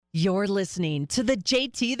You're listening to the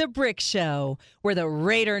JT the Brick Show, where the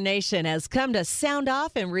Raider Nation has come to sound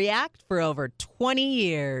off and react for over 20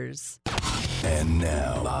 years. And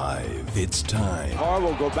now, live, it's time. Carr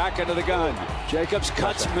will go back into the gun. Jacobs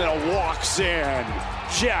cuts middle, walks in.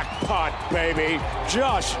 Jackpot, baby.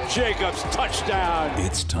 Josh Jacobs, touchdown.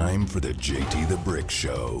 It's time for the JT the Brick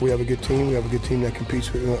Show. We have a good team. We have a good team that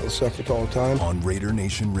competes with relentless effort all the time. On Raider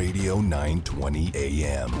Nation Radio, 920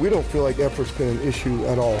 AM. We don't feel like effort's been an issue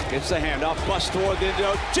at all. Gets the handoff, bust toward the end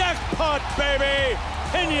zone. Jackpot, baby.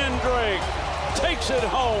 Kenyon Drake takes it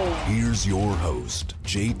home. Here's your host,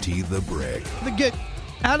 JT the Brick.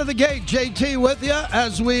 Out of the gate, JT with you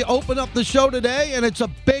as we open up the show today, and it's a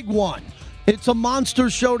big one. It's a monster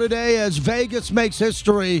show today as Vegas makes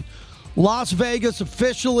history. Las Vegas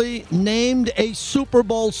officially named a Super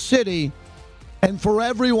Bowl city. And for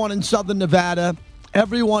everyone in Southern Nevada,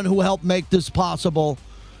 everyone who helped make this possible,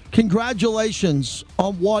 congratulations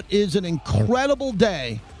on what is an incredible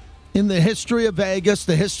day in the history of Vegas,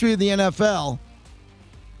 the history of the NFL,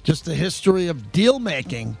 just the history of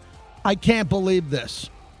deal-making. I can't believe this.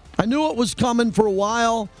 I knew it was coming for a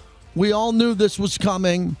while. We all knew this was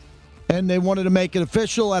coming, and they wanted to make it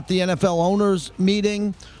official at the NFL owners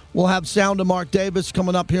meeting. We'll have sound of Mark Davis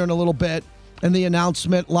coming up here in a little bit, and the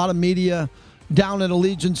announcement. A lot of media down at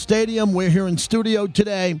Allegiant Stadium. We're here in studio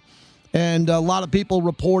today, and a lot of people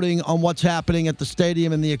reporting on what's happening at the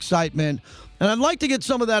stadium and the excitement. And I'd like to get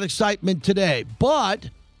some of that excitement today, but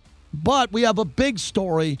we have a big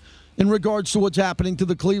story in regards to what's happening to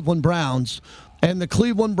the Cleveland Browns. And the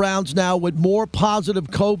Cleveland Browns now with more positive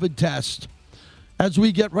COVID tests as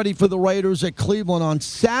we get ready for the Raiders at Cleveland on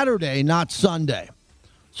Saturday, not Sunday.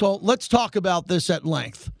 So let's talk about this at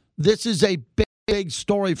length. This is a big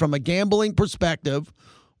story from a gambling perspective,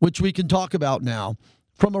 which we can talk about now,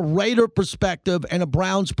 from a Raider perspective and a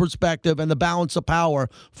Browns perspective and the balance of power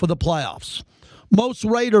for the playoffs. Most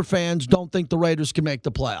Raider fans don't think the Raiders can make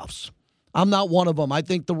the playoffs. I'm not one of them. I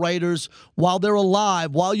think the Raiders, while you're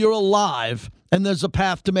alive, and there's a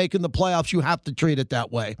path to making the playoffs, you have to treat it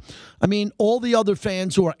that way. I mean, all the other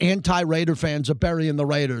fans who are anti-Raider fans are burying the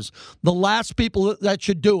Raiders. The last people that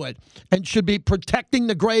should do it and should be protecting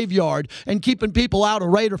the graveyard and keeping people out of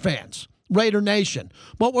Raider fans, Raider Nation.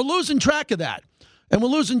 But we're losing track of that. And we're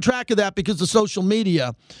losing track of that because of social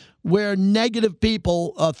media, where negative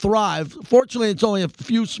people thrive. Fortunately, it's only a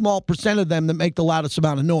few small percent of them that make the loudest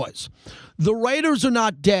amount of noise. The Raiders are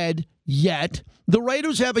not dead yet. The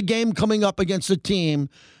Raiders have a game coming up against a team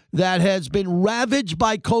that has been ravaged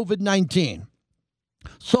by COVID-19.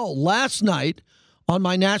 So last night on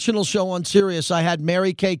my national show on Sirius, I had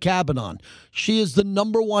Mary Kay Cabin on. She is the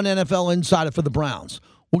 #1 NFL insider for the Browns.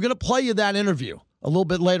 We're going to play you that interview a little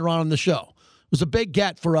bit later on in the show. It was a big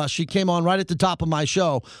get for us. She came on right at the top of my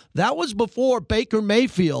show. That was before Baker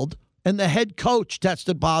Mayfield and the head coach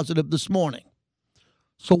tested positive this morning.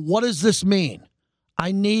 So what does this mean?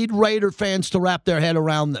 I need Raider fans to wrap their head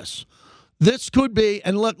around this. This could be,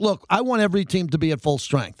 and look, I want every team to be at full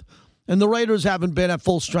strength. And the Raiders haven't been at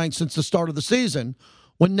full strength since the start of the season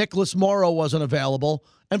when Nicholas Morrow wasn't available.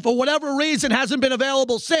 And for whatever reason hasn't been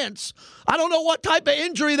available since. I don't know what type of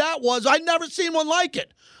injury that was. I've never seen one like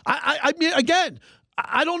it. I mean, again,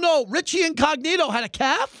 I don't know. Richie Incognito had a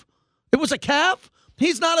calf. It was a calf.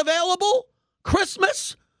 He's not available.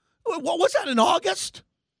 Christmas? What was that, in August?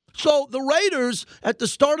 So the Raiders, at the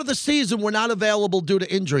start of the season, were not available due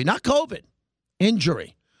to injury. Not COVID.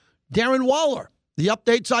 Injury. Darren Waller. The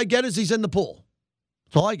updates I get is he's in the pool.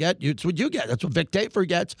 That's all I get. It's what you get. That's what Vic Tafer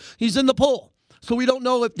gets. He's in the pool. So we don't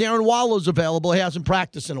know if Darren Waller's available. He hasn't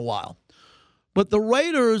practiced in a while. But the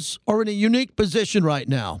Raiders are in a unique position right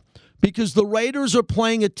now because the Raiders are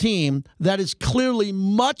playing a team that is clearly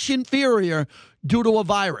much inferior due to a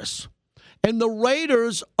virus. And the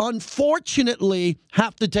Raiders, unfortunately,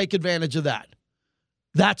 have to take advantage of that.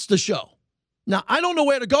 That's the show. Now, I don't know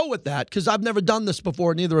where to go with that because I've never done this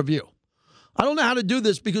before, neither of you. I don't know how to do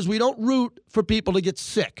this because we don't root for people to get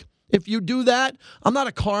sick. If you do that, I'm not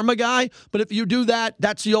a karma guy, but if you do that,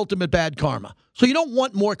 that's the ultimate bad karma. So you don't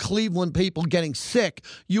want more Cleveland people getting sick.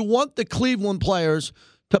 You want the Cleveland players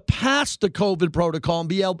to pass the COVID protocol and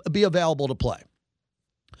be available to play.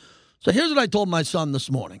 So here's what I told my son this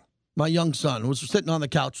morning, my young son, who was sitting on the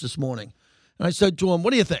couch this morning. And I said to him,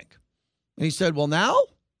 what do you think? And he said, well, now?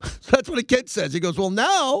 That's what a kid says. He goes, well,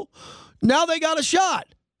 now they got a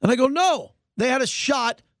shot. And I go, no, they had a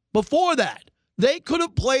shot before that. They could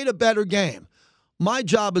have played a better game. My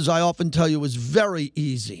job, as I often tell you, is very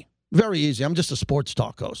easy. Very easy. I'm just a sports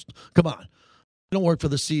talk host. Come on. I don't work for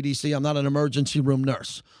the CDC. I'm not an emergency room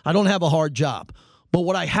nurse. I don't have a hard job. But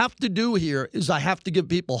what I have to do here is I have to give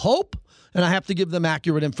people hope, and I have to give them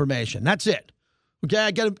accurate information. That's it. Okay,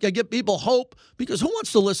 I get people hope, because who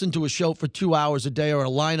wants to listen to a show for 2 hours a day or a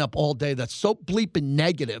lineup all day that's so bleeping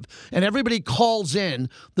negative, and everybody calls in,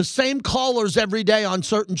 the same callers every day on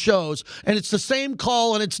certain shows, and it's the same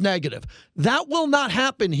call and it's negative. That will not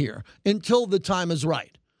happen here until the time is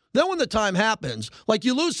right. Then when the time happens, like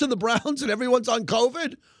you lose to the Browns and everyone's on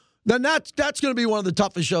COVID, then that's going to be one of the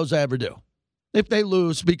toughest shows I ever do, if they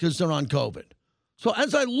lose because they're on COVID. So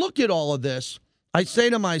as I look at all of this, I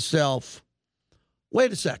say to myself,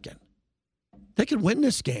 wait a second. They could win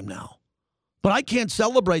this game now. But I can't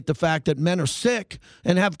celebrate the fact that men are sick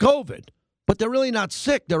and have COVID. But they're really not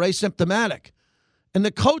sick. They're asymptomatic. And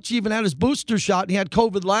the coach even had his booster shot, and he had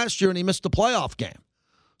COVID last year, and he missed the playoff game.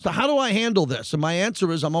 So how do I handle this? And my answer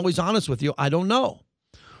is, I'm always honest with you, I don't know.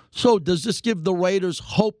 So does this give the Raiders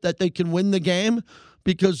hope that they can win the game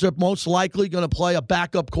because they're most likely going to play a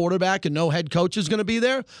backup quarterback and no head coach is going to be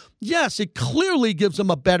there? Yes, it clearly gives them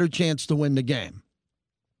a better chance to win the game.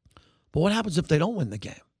 But what happens if they don't win the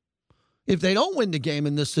game? If they don't win the game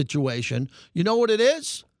in this situation, you know what it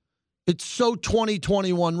is? It's so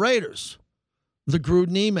 2021 Raiders. The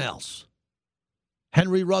Gruden emails.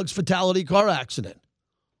 Henry Ruggs fatality car accident.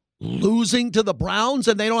 Losing to the Browns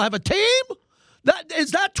and they don't have a team?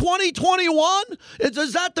 Is that 2021?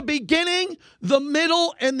 Is that the beginning, the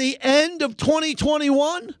middle, and the end of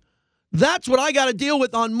 2021? That's what I got to deal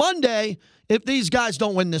with on Monday if these guys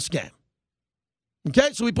don't win this game. Okay,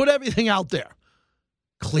 so we put everything out there.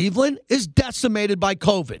 Cleveland is decimated by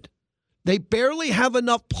COVID. They barely have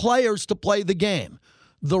enough players to play the game.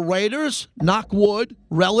 The Raiders, knock wood,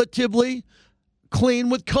 relatively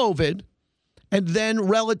clean with COVID, and then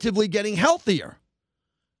relatively getting healthier.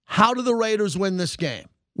 How do the Raiders win this game?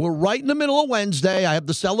 We're right in the middle of Wednesday. I have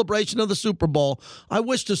the celebration of the Super Bowl. I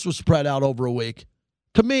wish this was spread out over a week.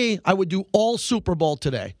 To me, I would do all Super Bowl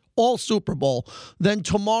today. All Super Bowl. Then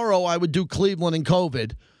tomorrow I would do Cleveland and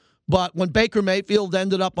COVID. But when Baker Mayfield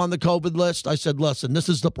ended up on the COVID list, I said, listen, this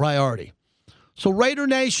is the priority. So Raider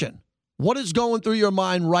Nation, what is going through your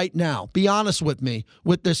mind right now? Be honest with me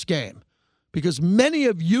with this game. Because many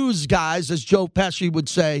of yous guys, as Joe Pesci would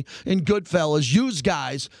say in Goodfellas, yous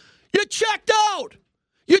guys, you checked out.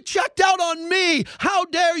 You checked out on me. How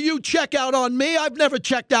dare you check out on me? I've never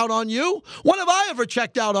checked out on you. When have I ever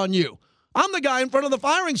checked out on you? I'm the guy in front of the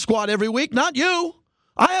firing squad every week, not you.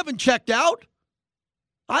 I haven't checked out.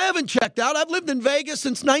 I've lived in Vegas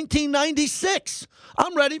since 1996.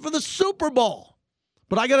 I'm ready for the Super Bowl.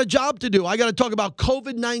 But I got a job to do. I got to talk about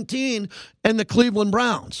COVID-19 and the Cleveland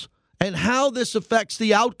Browns and how this affects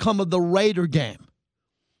the outcome of the Raider game.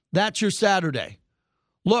 That's your Saturday.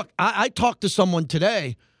 Look, I talked to someone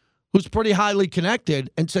today who's pretty highly connected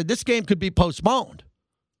and said this game could be postponed.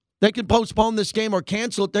 They could postpone this game or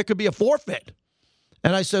cancel it. There could be a forfeit.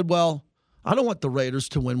 And I said, well, I don't want the Raiders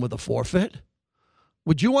to win with a forfeit.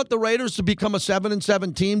 Would you want the Raiders to become a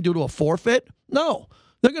 7-7 team due to a forfeit? No.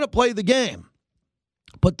 They're going to play the game.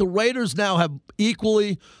 But the Raiders now have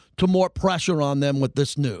equally to more pressure on them with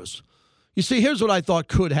this news. You see, here's what I thought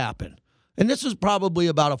could happen. And this is probably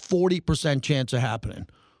about a 40% chance of happening.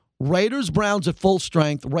 Raiders, Browns at full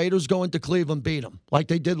strength. Raiders go into Cleveland, beat them like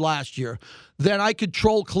they did last year. Then I could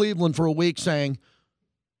troll Cleveland for a week saying,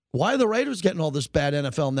 why are the Raiders getting all this bad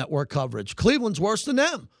NFL Network coverage? Cleveland's worse than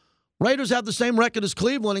them. Raiders have the same record as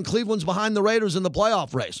Cleveland, and Cleveland's behind the Raiders in the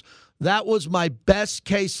playoff race. That was my best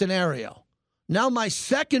case scenario. Now my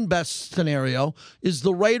second best scenario is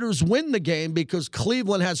the Raiders win the game because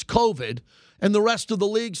Cleveland has COVID, and the rest of the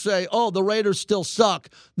league say, oh, the Raiders still suck.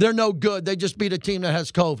 They're no good. They just beat a team that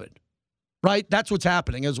has COVID. Right? That's what's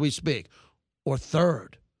happening as we speak. Or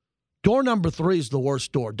third, door number 3 is the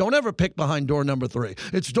worst door. Don't ever pick behind door number 3.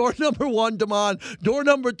 It's door number 1, Damon. Door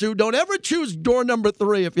number 2. Don't ever choose door number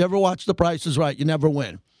 3. If you ever watch The Price is Right, you never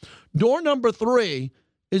win. Door number 3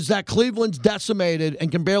 is that Cleveland's decimated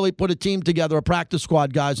and can barely put a team together, a practice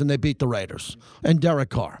squad guys, and they beat the Raiders and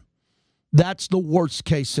Derek Carr. That's the worst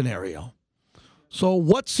case scenario. So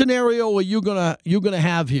what scenario are you gonna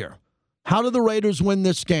have here? How do the Raiders win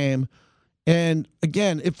this game? And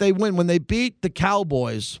again, if they win, when they beat the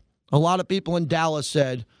Cowboys, a lot of people in Dallas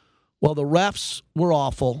said, well, the refs were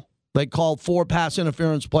awful. They called 4 pass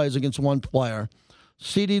interference plays against 1 player.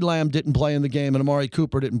 CeeDee Lamb didn't play in the game, and Amari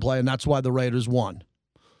Cooper didn't play, and that's why the Raiders won.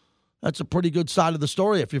 That's a pretty good side of the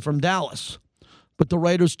story if you're from Dallas. But the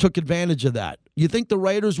Raiders took advantage of that. You think the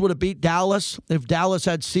Raiders would have beat Dallas if Dallas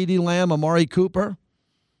had CeeDee Lamb, Amari Cooper?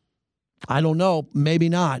 I don't know. Maybe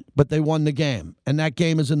not. But they won the game. And that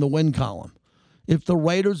game is in the win column. If the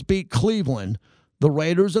Raiders beat Cleveland, the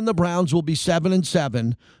Raiders and the Browns will be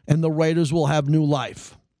 7-7, and the Raiders will have new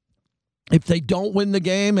life. if they don't win the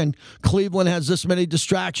game and Cleveland has this many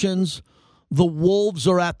distractions, the Wolves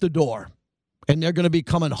are at the door. And they're going to be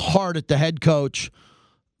coming hard at the head coach,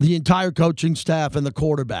 the entire coaching staff, and the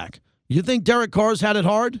quarterback. You think Derek Carr's had it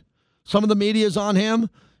hard? Some of the media's on him.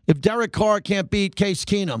 If Derek Carr can't beat Case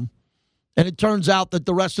Keenum, and it turns out that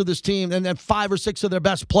the rest of this team, and then 5 or 6 of their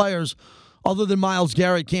best players, other than Myles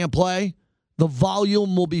Garrett, can't play, the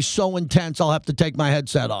volume will be so intense I'll have to take my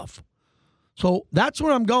headset off. So that's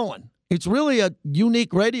where I'm going. It's really a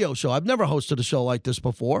unique radio show. I've never hosted a show like this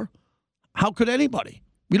before. How could anybody?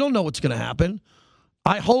 We don't know what's going to happen.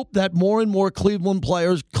 I hope that more and more Cleveland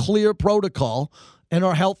players clear protocol and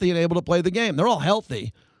are healthy and able to play the game. They're all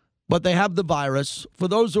healthy, but they have the virus. For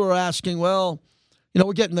those who are asking, well,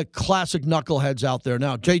 we're getting the classic knuckleheads out there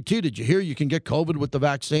now. JT, did you hear you can get COVID with the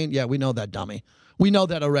vaccine? Yeah, we know that, dummy. We know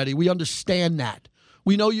that already. We understand that.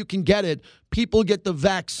 We know you can get it. People get the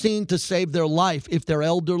vaccine to save their life if they're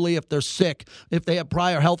elderly, if they're sick, if they have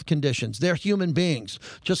prior health conditions. They're human beings,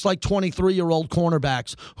 just like 23-year-old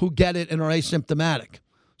cornerbacks who get it and are asymptomatic.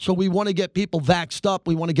 So we want to get people vaxxed up.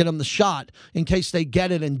 We want to get them the shot in case they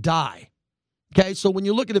get it and die. Okay, so when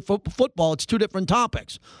you look at it for football, it's 2 different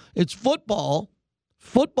topics. It's football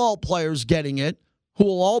players getting it, who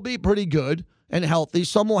will all be pretty good and healthy.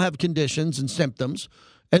 Some will have conditions and symptoms.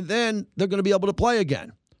 And then they're going to be able to play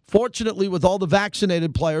again. Fortunately, with all the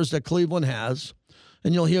vaccinated players that Cleveland has,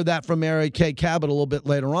 and you'll hear that from Mary Kay Cabot a little bit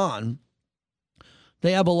later on,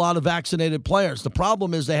 they have a lot of vaccinated players. The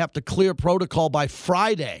problem is they have to clear protocol by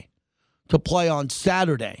Friday to play on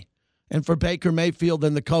Saturday. And for Baker Mayfield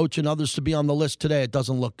and the coach and others to be on the list today, it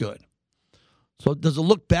doesn't look good. So does it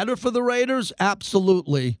look better for the Raiders?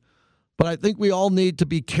 Absolutely. But I think we all need to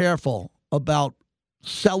be careful about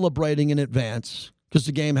celebrating in advance, because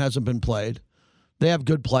the game hasn't been played. They have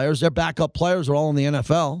good players. Their backup players are all in the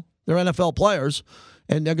NFL. They're NFL players,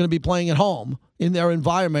 and they're going to be playing at home in their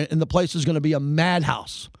environment, and the place is going to be a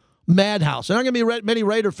madhouse. Madhouse. There aren't going to be many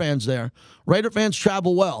Raider fans there. Raider fans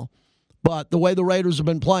travel well, but the way the Raiders have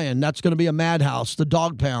been playing, that's going to be a madhouse, the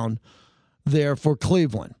dog pound there for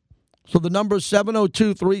Cleveland. So the number is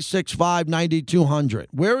 702-365-9200.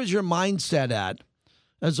 Where is your mindset at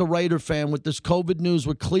as a Raider fan with this COVID news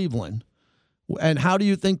with Cleveland? And how do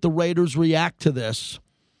you think the Raiders react to this?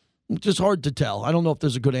 It's just hard to tell. I don't know if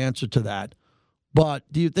there's a good answer to that. But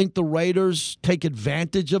do you think the Raiders take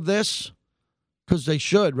advantage of this? Because they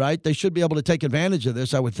should, right? They should be able to take advantage of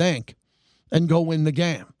this, I would think, and go win the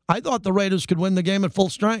game. I thought the Raiders could win the game at full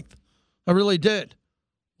strength. I really did.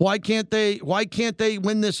 Why can't they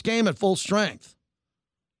win this game at full strength?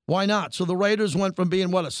 Why not? So the Raiders went from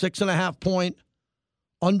being, a 6.5-point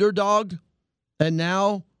underdog, and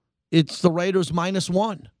now it's the Raiders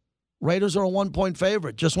 -1. Raiders are a 1-point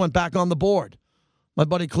favorite. Just went back on the board. My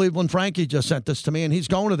buddy Cleveland Frankie just sent this to me, and he's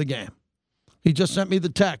going to the game. He just sent me the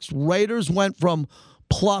text. Raiders went from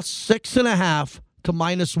 +6.5 to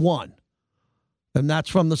 -1. And that's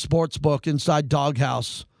from the sports book inside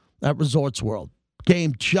Doghouse at Resorts World.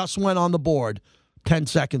 Game just went on the board 10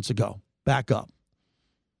 seconds ago. Back up.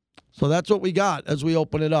 So that's what we got as we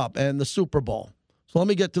open it up. And the Super Bowl. So let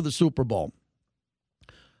me get to the Super Bowl.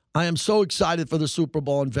 I am so excited for the Super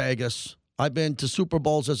Bowl in Vegas. I've been to Super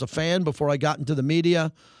Bowls as a fan before I got into the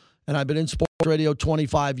media, and I've been in sports radio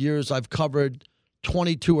 25 years. I've covered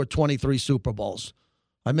 22 or 23 Super Bowls.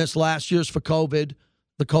 I missed last year's for COVID,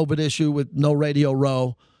 the COVID issue with no Radio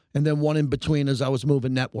Row, and then one in between as I was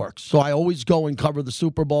moving networks. So I always go and cover the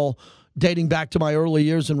Super Bowl, dating back to my early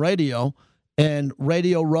years in radio, and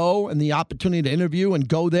Radio Row and the opportunity to interview and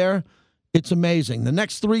go there. It's amazing. The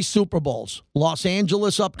next 3 Super Bowls, Los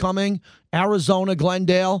Angeles upcoming, Arizona,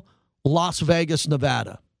 Glendale, Las Vegas,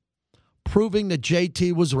 Nevada. Proving that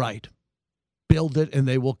JT was right. Build it and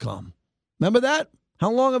they will come. Remember that?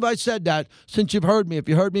 How long have I said that since you've heard me? If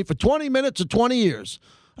you heard me for 20 minutes or 20 years,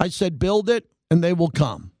 I said build it and they will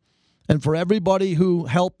come. And for everybody who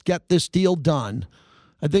helped get this deal done,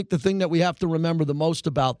 I think the thing that we have to remember the most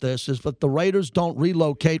about this is that the Raiders don't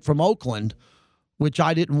relocate from Oakland, which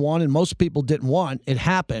I didn't want and most people didn't want. It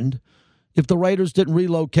happened. If the Raiders didn't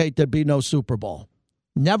relocate, there'd be no Super Bowl.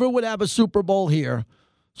 Never would have a Super Bowl here.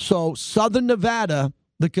 So Southern Nevada,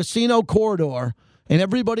 the casino corridor, and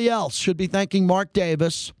everybody else should be thanking Mark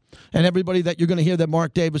Davis and everybody that you're going to hear that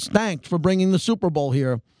Mark Davis thanked for bringing the Super Bowl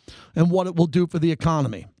here and what it will do for the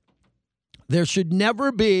economy. There should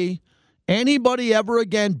never be anybody ever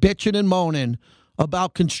again bitching and moaning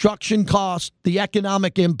about construction costs, the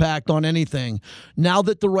economic impact on anything. Now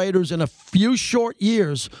that the Raiders, in a few short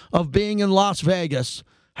years of being in Las Vegas,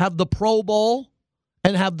 have the Pro Bowl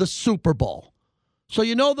and have the Super Bowl. So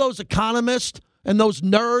you know those economists and those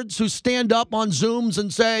nerds who stand up on Zooms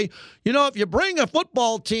and say, if you bring a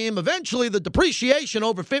football team, eventually the depreciation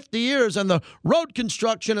over 50 years and the road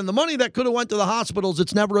construction and the money that could have went to the hospitals,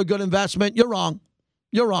 it's never a good investment. You're wrong.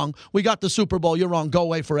 You're wrong. We got the Super Bowl. You're wrong. Go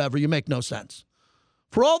away forever. You make no sense.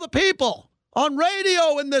 For all the people on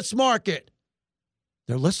radio in this market,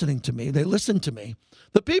 they're listening to me. They listen to me.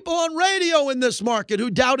 The people on radio in this market who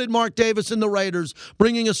doubted Mark Davis and the Raiders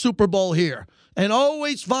bringing a Super Bowl here and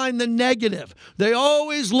always find the negative. They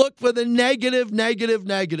always look for the negative.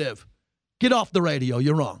 Get off the radio.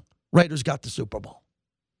 You're wrong. Raiders got the Super Bowl.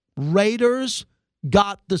 Raiders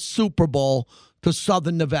got the Super Bowl to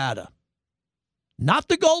Southern Nevada. Not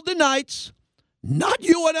the Golden Knights, not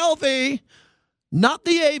UNLV, not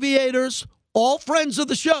the Aviators, all friends of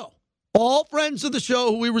the show. All friends of the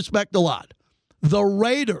show who we respect a lot. The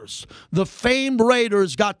Raiders, the famed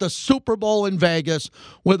Raiders, got the Super Bowl in Vegas,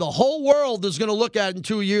 where the whole world is going to look at in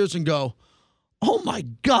 2 years and go, oh, my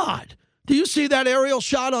God. Do you see that aerial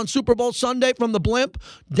shot on Super Bowl Sunday from the blimp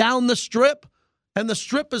down the Strip? And the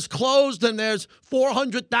Strip is closed, and there's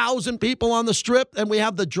 400,000 people on the Strip, and we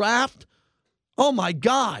have the draft? Oh, my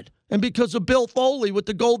God. And because of Bill Foley with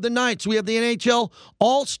the Golden Knights, we have the NHL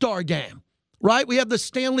All-Star Game, right? We have the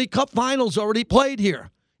Stanley Cup Finals already played here.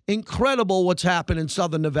 Incredible what's happened in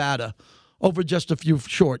Southern Nevada over just a few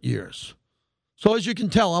short years. So as you can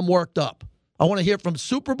tell, I'm worked up. I want to hear from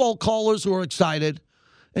Super Bowl callers who are excited.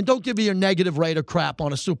 And don't give me your negative Raider crap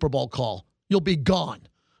on a Super Bowl call. You'll be gone.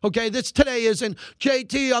 Okay, today isn't,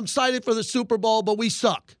 JT, I'm excited for the Super Bowl, but we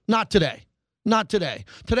suck. Not today. Not today.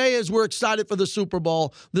 Today is we're excited for the Super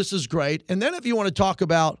Bowl. This is great. And then if you want to talk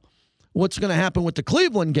about what's going to happen with the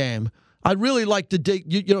Cleveland game, I'd really like to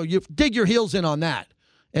dig your heels in on that.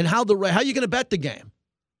 And how are you going to bet the game?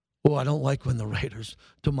 Oh, I don't like when the Raiders,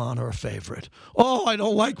 Damon, are a favorite. Oh, I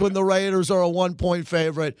don't like when the Raiders are a 1-point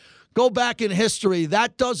favorite. Go back in history.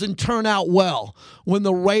 That doesn't turn out well when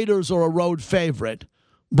the Raiders are a road favorite.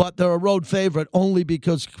 But they're a road favorite only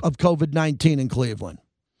because of COVID-19 in Cleveland.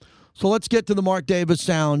 So let's get to the Mark Davis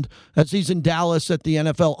sound as he's in Dallas at the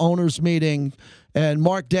NFL owners meeting. And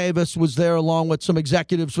Mark Davis was there along with some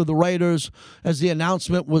executives for the Raiders as the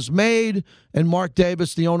announcement was made. And Mark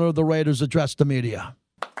Davis, the owner of the Raiders, addressed the media.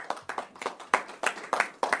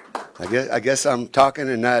 I guess I'm talking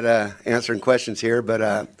and not answering questions here.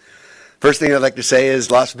 But first thing I'd like to say is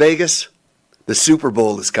Las Vegas, the Super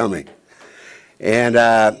Bowl is coming. And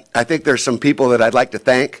I think there's some people that I'd like to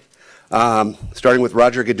thank, starting with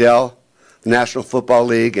Roger Goodell, the National Football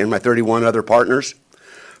League, and my 31 other partners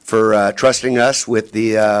for trusting us with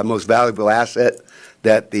the most valuable asset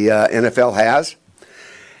that the NFL has.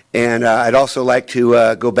 And I'd also like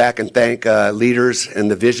to go back and thank leaders and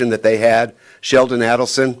the vision that they had, Sheldon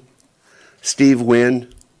Adelson, Steve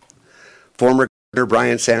Wynn, former Governor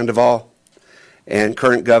Brian Sandoval, and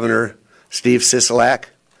current Governor Steve Sisolak.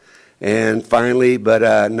 And finally,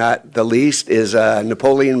 but not the least, is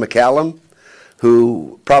Napoleon McCallum,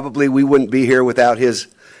 who probably we wouldn't be here without his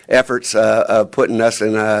efforts of putting us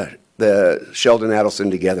and the Sheldon Adelson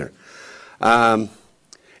together.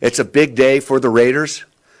 It's a big day for the Raiders.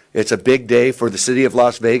 It's a big day for the city of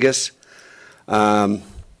Las Vegas. I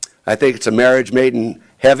think it's a marriage made in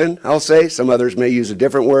heaven, I'll say. Some others may use a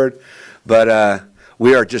different word. But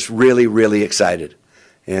we are just really, really excited.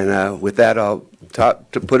 And with that, I'll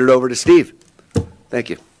put it over to Steve. Thank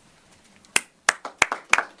you.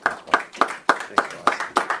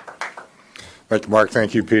 Right, Mark.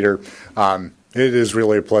 Thank you, Peter. It is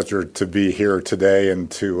really a pleasure to be here today and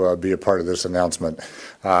to be a part of this announcement.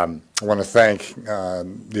 I want to thank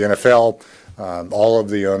the NFL, all of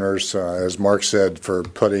the owners, as Mark said, for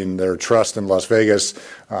putting their trust in Las Vegas.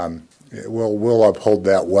 We'll uphold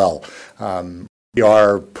that well. We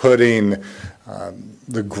are putting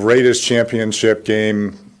the greatest championship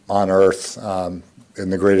game on earth in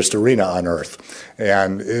the greatest arena on earth,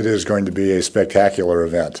 and it is going to be a spectacular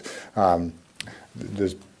event.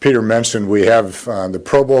 As Peter mentioned, we have the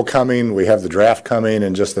Pro Bowl coming, we have the draft coming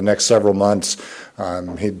in just the next several months.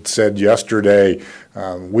 He said yesterday,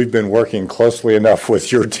 we've been working closely enough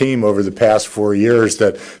with your team over the past 4 years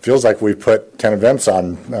that feels like we've put 10 events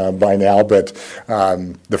on by now, but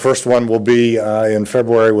the first one will be in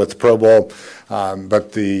February with the Pro Bowl.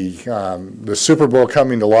 But the Super Bowl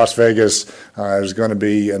coming to Las Vegas is going to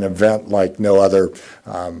be an event like no other.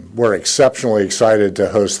 We're exceptionally excited to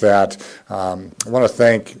host that. I want to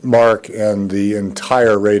thank Mark and the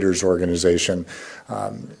entire Raiders organization.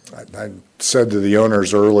 I said to the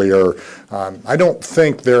owners earlier, I don't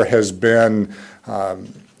think there has been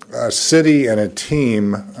a city and a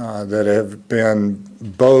team that have been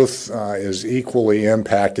both as equally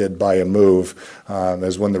impacted by a move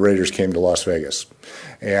as when the Raiders came to Las Vegas.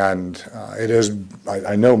 And it has,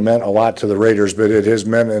 I know, meant a lot to the Raiders, but it has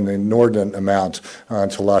meant an inordinate amount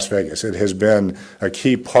to Las Vegas. It has been a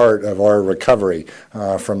key part of our recovery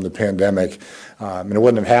from the pandemic. And it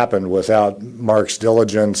wouldn't have happened without Mark's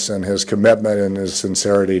diligence and his commitment and his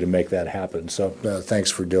sincerity to make that happen. So thanks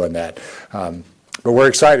for doing that. But we're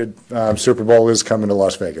excited. Super Bowl is coming to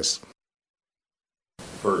Las Vegas.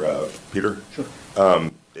 For Peter?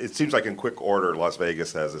 Sure. It seems like in quick order, Las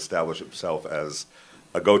Vegas has established itself as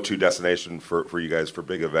a go-to destination for you guys for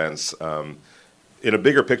big events. In a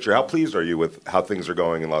bigger picture, how pleased are you with how things are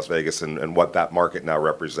going in Las Vegas and what that market now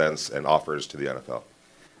represents and offers to the NFL?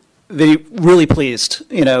 Really pleased,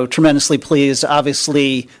 tremendously pleased.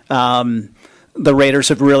 Obviously, the Raiders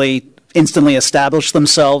have really instantly established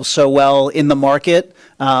themselves so well in the market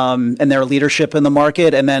and their leadership in the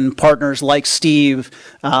market. And then partners like Steve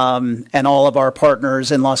and all of our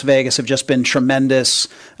partners in Las Vegas have just been tremendous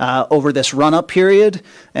over this run-up period.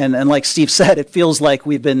 And like Steve said, it feels like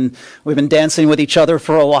we've been dancing with each other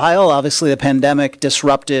for a while. Obviously, the pandemic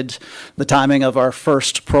disrupted the timing of our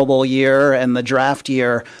first Pro Bowl year and the draft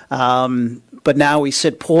year. But now we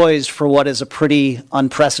sit poised for what is a pretty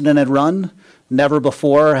unprecedented run. Never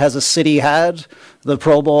before has a city had the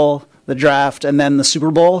Pro Bowl, the draft, and then the Super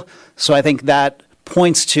Bowl. So I think that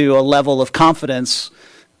points to a level of confidence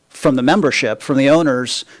from the membership, from the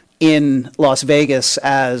owners in Las Vegas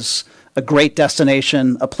as a great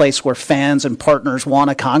destination, a place where fans and partners want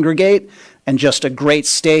to congregate, and just a great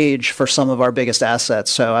stage for some of our biggest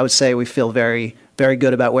assets. So I would say we feel very, very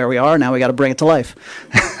good about where we are. Now we got to bring it to life.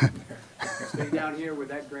 Stay down here with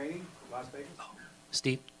that grading, Las Vegas.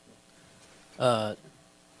 Steve?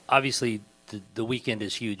 Obviously, the weekend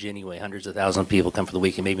is huge anyway. Hundreds of thousands of people come for the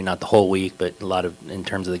weekend, maybe not the whole week, but a lot of in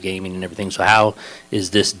terms of the gaming and everything. So how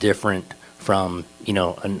is this different from,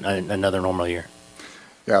 another normal year?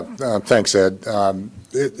 Yeah, thanks, Ed.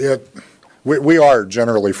 We are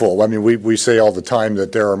generally full. I mean, we say all the time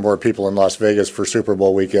that there are more people in Las Vegas for Super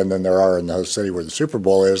Bowl weekend than there are in the host city where the Super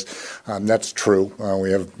Bowl is. That's true.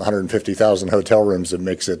 We have 150,000 hotel rooms that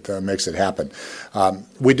makes it happen.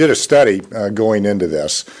 We did a study going into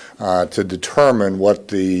this to determine what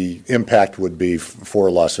the impact would be for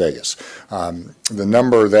Las Vegas. The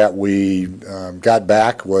number that we got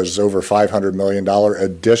back was over $500 million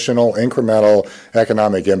additional incremental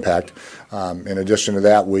economic impact. In addition to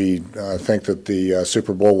that, we think that the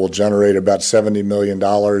Super Bowl will generate about $70 million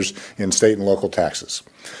in state and local taxes.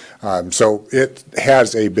 So it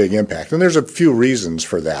has a big impact. And there's a few reasons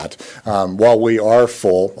for that. While we are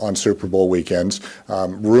full on Super Bowl weekends,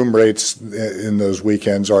 room rates in those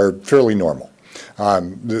weekends are fairly normal.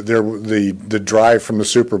 The drive from the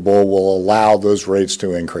Super Bowl will allow those rates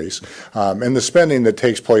to increase. And the spending that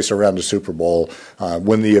takes place around the Super Bowl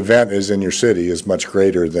when the event is in your city is much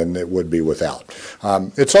greater than it would be without.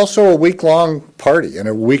 It's also a week-long party and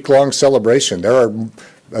a week-long celebration. There are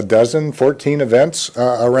 14 events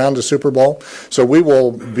around the Super Bowl. So we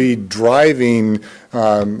will be driving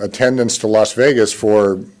attendance to Las Vegas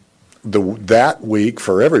for that week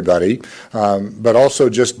for everybody, but also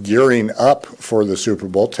just gearing up for the Super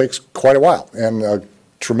Bowl takes quite a while and a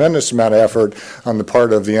tremendous amount of effort on the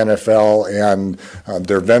part of the NFL and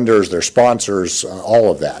their vendors, their sponsors, all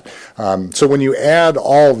of that. So when you add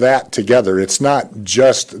all that together, it's not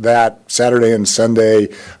just that Saturday and Sunday.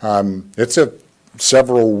 It's a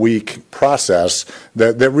several week process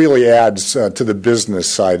that really adds to the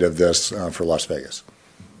business side of this for Las Vegas.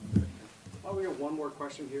 We have one more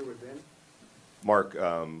question here with Ben. Mark,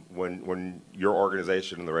 when your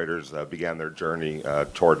organization and the Raiders began their journey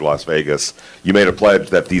toward Las Vegas, you made a pledge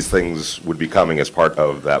that these things would be coming as part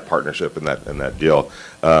of that partnership and that deal.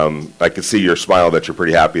 I could see your smile that you're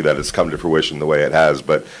pretty happy that it's come to fruition the way it has.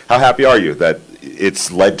 But how happy are you that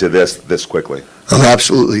it's led to this quickly? I'm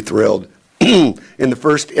absolutely thrilled. In the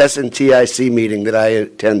first SNTIC meeting that I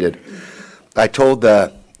attended, I told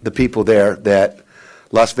the people there that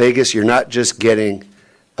Las Vegas, you're not just getting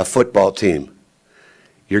a football team.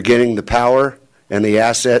 You're getting the power and the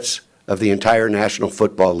assets of the entire National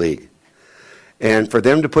Football League. And for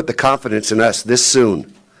them to put the confidence in us this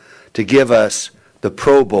soon, to give us the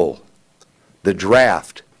Pro Bowl, the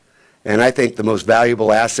draft, and I think the most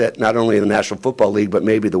valuable asset, not only in the National Football League, but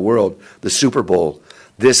maybe the world, the Super Bowl,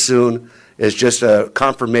 this soon is just a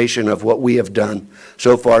confirmation of what we have done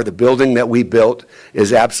so far. The building that we built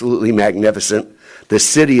is absolutely magnificent. The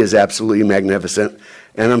city is absolutely magnificent.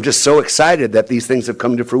 And I'm just so excited that these things have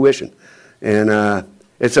come to fruition. And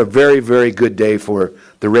It's a very, very good day for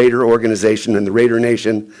the Raider organization and the Raider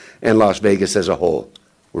Nation and Las Vegas as a whole.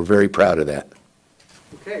 We're very proud of that.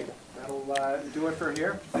 Okay, that'll do it for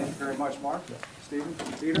here. Thank you very much, Mark. Stephen,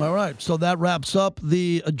 Peter. All right, so that wraps up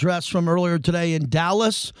the address from earlier today in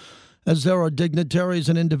Dallas, as there are dignitaries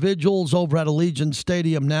and individuals over at Allegiant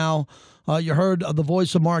Stadium now. You heard the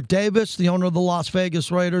voice of Mark Davis, the owner of the Las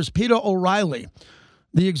Vegas Raiders, Peter O'Reilly,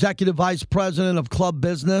 the executive vice president of club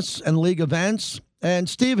business and league events, and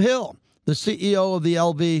Steve Hill, the CEO of the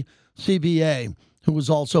LVCVA, who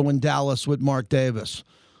was also in Dallas with Mark Davis.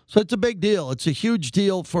 So it's a big deal. It's a huge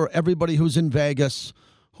deal for everybody who's in Vegas,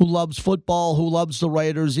 who loves football, who loves the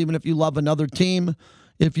Raiders, even if you love another team.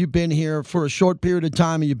 If you've been here for a short period of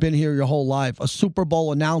time and you've been here your whole life, a Super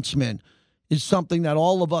Bowl announcement is something that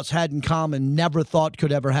all of us had in common, never thought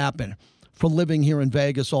could ever happen for living here in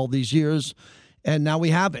Vegas all these years. And now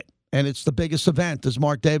we have it. And it's the biggest event, as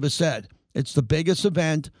Mark Davis said. It's the biggest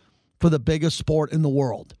event for the biggest sport in the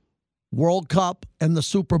world. World Cup and the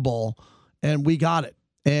Super Bowl, and we got it.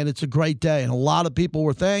 And it's a great day. And a lot of people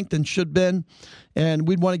were thanked and should have been. And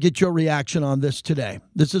we'd want to get your reaction on this today.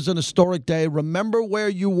 This is an historic day. Remember where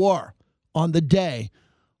you were on the day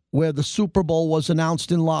where the Super Bowl was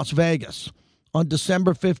announced in Las Vegas on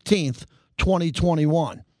December 15th,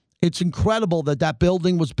 2021. It's incredible that that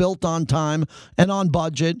building was built on time and on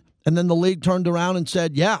budget. And then the league turned around and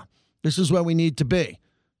said, yeah, this is where we need to be.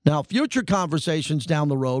 Now, future conversations down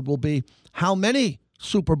the road will be how many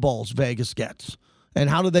Super Bowls Vegas gets. And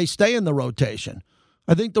how do they stay in the rotation?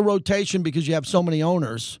 I think the rotation, because you have so many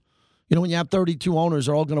owners, when you have 32 owners,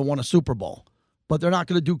 they're all going to want a Super Bowl. But they're not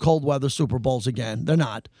going to do cold weather Super Bowls again. They're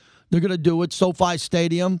not. They're going to do it. SoFi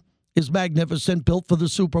Stadium is magnificent, built for the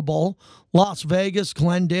Super Bowl. Las Vegas,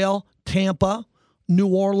 Glendale, Tampa, New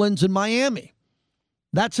Orleans, and Miami.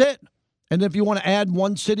 That's it. And if you want to add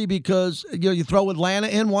one city because you throw Atlanta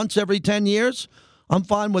in once every 10 years, I'm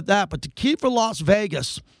fine with that. But the key for Las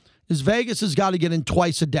Vegas is Vegas has got to get in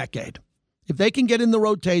twice a decade. If they can get in the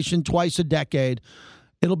rotation twice a decade,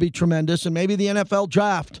 it'll be tremendous. And maybe the NFL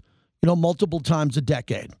draft, multiple times a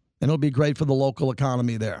decade. And it'll be great for the local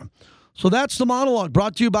economy there. So that's the monologue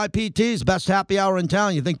brought to you by PT's, best happy hour in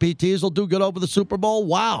town. You think PT's will do good over the Super Bowl?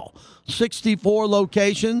 Wow. 64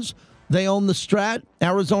 locations. They own the Strat,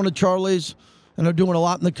 Arizona Charlie's, and are doing a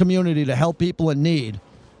lot in the community to help people in need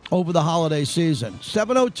over the holiday season.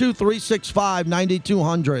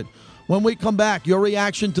 702-365-9200. When we come back, your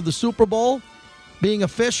reaction to the Super Bowl being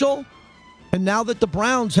official, and now that the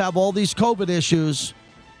Browns have all these COVID issues,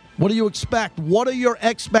 what do you expect? What are your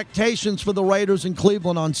expectations for the Raiders in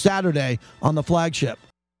Cleveland on Saturday on the flagship?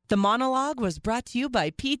 The monologue was brought to you by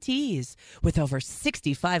PT's, with over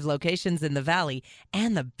 65 locations in the Valley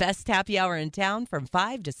and the best happy hour in town from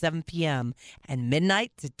 5 to 7 p.m. and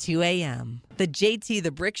midnight to 2 a.m. The JT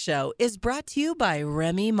the Brick Show is brought to you by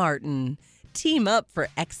Remy Martin. Team up for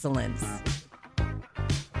excellence.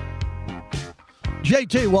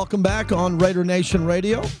 JT, welcome back on Raider Nation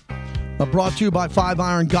Radio. Brought to you by 5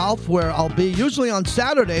 Iron Golf, where I'll be usually on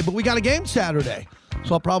Saturday, but we got a game Saturday.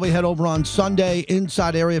 So I'll probably head over on Sunday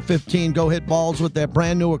inside Area 15, go hit balls with their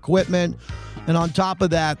brand new equipment. And on top of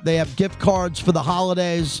that, they have gift cards for the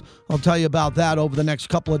holidays. I'll tell you about that over the next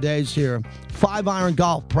couple of days here. 5 Iron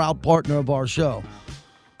Golf, proud partner of our show.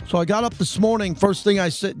 So I got up this morning. First thing I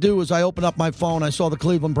do is I open up my phone. I saw the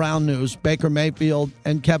Cleveland Brown news. Baker Mayfield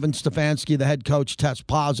and Kevin Stefanski, the head coach, test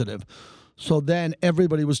positive. So then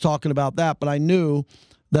everybody was talking about that. But I knew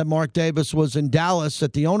that Mark Davis was in Dallas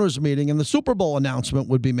at the owners' meeting, and the Super Bowl announcement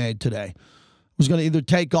would be made today. I was going to either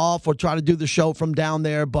take off or try to do the show from down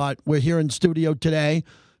there, but we're here in studio today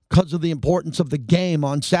because of the importance of the game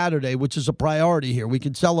on Saturday, which is a priority here. We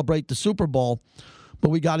can celebrate the Super Bowl,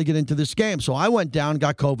 but we got to get into this game. So I went down,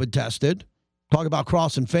 got COVID tested. Talk about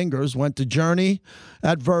crossing fingers. Went to Journey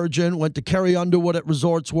at Virgin, went to Carrie Underwood at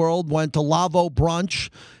Resorts World, went to Lavo Brunch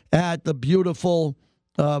at the beautiful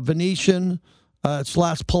Venetian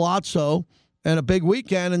 / Palazzo, and a big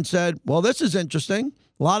weekend, and said, well, this is interesting.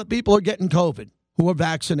 A lot of people are getting COVID who are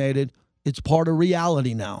vaccinated. It's part of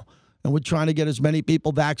reality now. And we're trying to get as many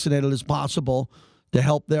people vaccinated as possible to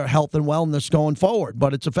help their health and wellness going forward.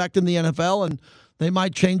 But it's affecting the NFL, and they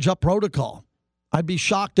might change up protocol. I'd be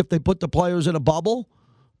shocked if they put the players in a bubble.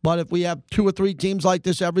 But if we have 2 or 3 teams like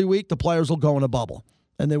this every week, the players will go in a bubble.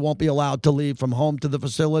 And they won't be allowed to leave from home to the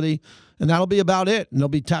facility. And that'll be about it. And they'll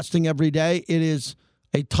be testing every day. It is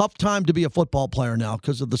a tough time to be a football player now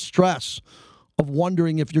because of the stress of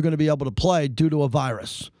wondering if you're going to be able to play due to a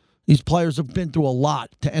virus. These players have been through a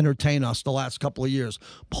lot to entertain us the last couple of years.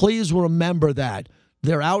 Please remember that.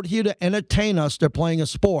 They're out here to entertain us. They're playing a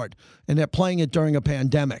sport, and they're playing it during a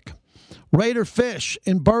pandemic. Raider Fish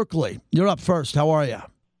in Berkeley, you're up first. How are you?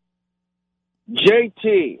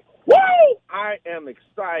 JT, woo! I am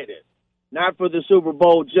excited. Not for the Super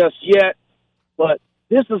Bowl just yet, but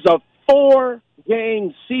this is a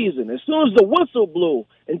 4-game season. As soon as the whistle blew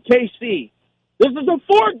in KC, this is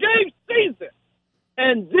a 4-game season.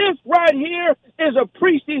 And this right here is a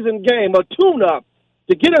preseason game, a tune-up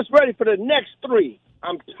to get us ready for the next 3.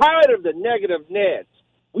 I'm tired of the negative Neds.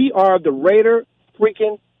 We are the Raider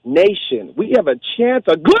freaking Nation. We have a chance,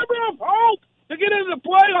 a glimmer of hope to get into the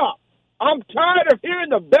playoffs. I'm tired of hearing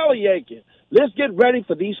the belly aching. Let's get ready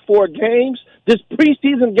for these 4 games. This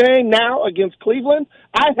preseason game now against Cleveland,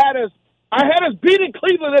 I had us beating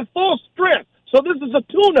Cleveland at full strength. So this is a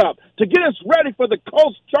tune-up to get us ready for the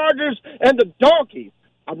Colts, Chargers, and the Donkeys.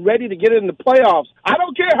 I'm ready to get in the playoffs. I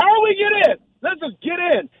don't care how we get in. Let's just get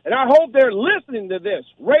in. And I hope they're listening to this.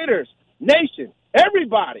 Raiders, Nation,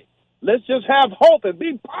 everybody. Let's just have hope and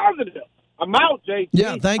be positive. I'm out, JT.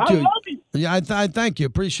 Yeah, thank you. I love you. Yeah, I thank you.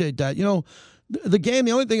 Appreciate that. You know, the game,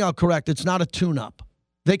 the only thing I'll correct, it's not a tune-up.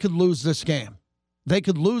 They could lose this game. They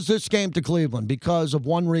could lose this game to Cleveland because of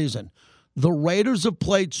one reason. The Raiders have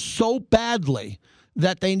played so badly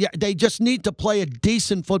that they just need to play a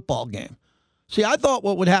decent football game. See, I thought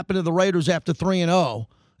what would happen to the Raiders after 3-0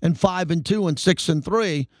 and 5-2 and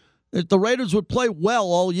 6-3, that the Raiders would play well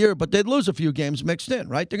all year, but they'd lose a few games mixed in,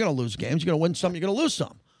 right? They're going to lose games. You're going to win some, you're going to lose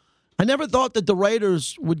some. I never thought that the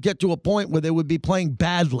Raiders would get to a point where they would be playing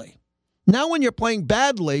badly. Now when you're playing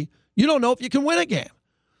badly, you don't know if you can win a game.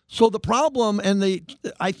 So the problem, and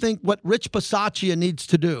I think what Rich Bisaccia needs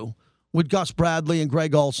to do with Gus Bradley and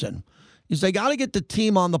Greg Olsen is they got to get the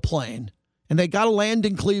team on the plane, and they got to land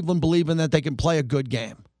in Cleveland believing that they can play a good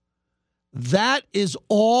game. That is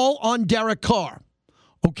all on Derek Carr.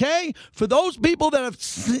 Okay? For those people that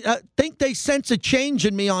think they sense a change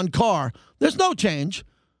in me on Carr, there's no change.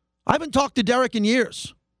 I haven't talked to Derek in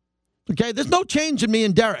years. Okay? There's no change in me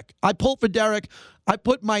and Derek. I pull for Derek. I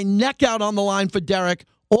put my neck out on the line for Derek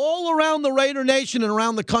all around the Raider Nation and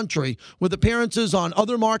around the country with appearances on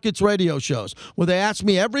other markets' radio shows where they ask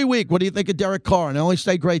me every week, what do you think of Derek Carr? And I only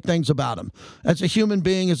say great things about him as a human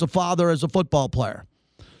being, as a father, as a football player.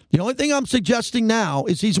 The only thing I'm suggesting now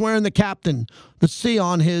is he's wearing the captain, the C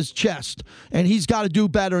on his chest, and he's got to do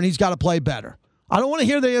better and he's got to play better. I don't want to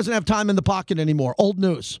hear that he doesn't have time in the pocket anymore. Old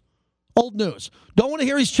news. Old news. Don't want to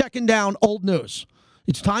hear he's checking down. Old news.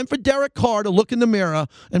 It's time for Derek Carr to look in the mirror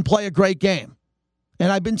and play a great game.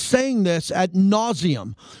 And I've been saying this ad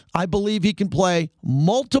nauseum. I believe he can play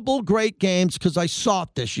multiple great games because I saw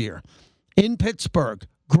it this year. In Pittsburgh,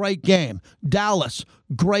 great game. Dallas,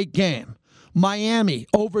 great game. Miami,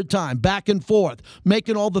 overtime, back and forth,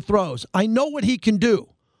 making all the throws. I know what he can do.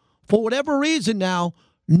 For whatever reason now,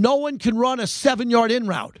 no one can run a 7-yard in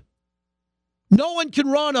route. No one can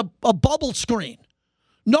run a bubble screen.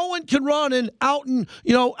 No one can run an out and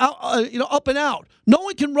up and out. No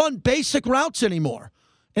one can run basic routes anymore.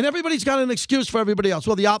 And everybody's got an excuse for everybody else.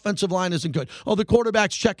 Well, the offensive line isn't good. Oh, the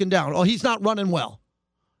quarterback's checking down. Oh, he's not running well.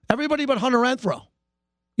 Everybody but Hunter Renfrow.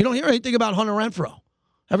 You don't hear anything about Hunter Renfrow.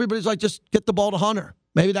 Everybody's like, just get the ball to Hunter.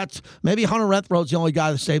 Maybe Hunter Renfrow's the only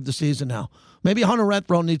guy that saved the season now. Maybe Hunter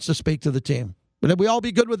Renfrow needs to speak to the team. Would we all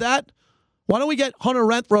be good with that? Why don't we get Hunter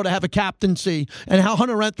Renfrow to have a captaincy and how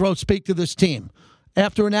Hunter Renfrow speak to this team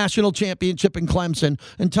after a national championship in Clemson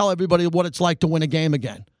and tell everybody what it's like to win a game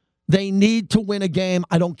again? They need to win a game.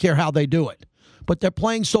 I don't care how they do it. But they're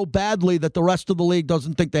playing so badly that the rest of the league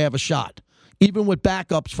doesn't think they have a shot, even with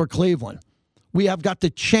backups for Cleveland. We have got to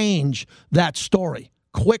change that story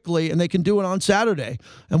quickly, and they can do it on Saturday.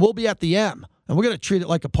 And we'll be at the M, and we're going to treat it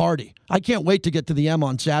like a party. I can't wait to get to the M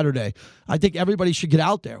on Saturday. I think everybody should get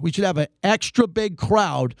out there. We should have an extra big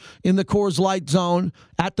crowd in the Coors Light zone,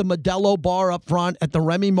 at the Modelo bar up front, at the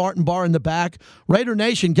Remy Martin bar in the back. Raider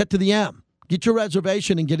Nation, get to the M. Get your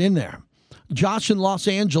reservation and get in there. Josh in Los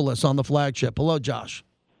Angeles on the flagship. Hello, Josh.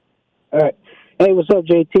 All right. Hey, what's up,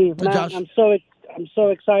 JT? Man, Josh. I'm so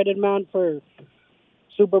excited, man, for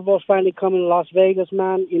Super Bowl's finally coming to Las Vegas,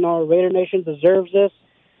 man. You know, Raider Nation deserves this.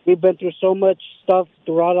 We've been through so much stuff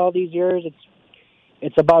throughout all these years.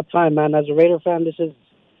 It's about time, man. As a Raider fan, this is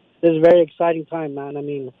a very exciting time, man. I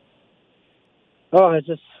mean, it's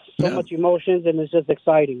just so much emotions, and it's just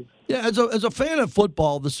exciting. Yeah, as a fan of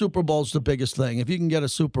football, the Super Bowl's the biggest thing. If you can get a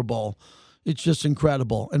Super Bowl, it's just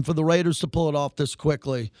incredible. And for the Raiders to pull it off this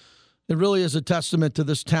quickly, it really is a testament to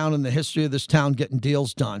this town and the history of this town getting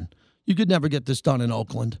deals done. You could never get this done in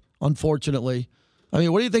Oakland, unfortunately. I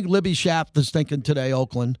mean, what do you think Libby Shaft is thinking today,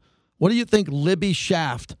 Oakland? What do you think Libby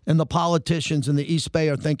Shaft and the politicians in the East Bay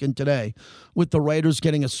are thinking today with the Raiders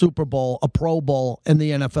getting a Super Bowl, a Pro Bowl, and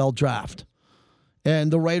the NFL draft?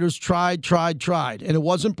 And the Raiders tried. And it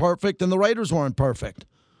wasn't perfect, and the Raiders weren't perfect.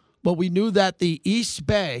 But we knew that the East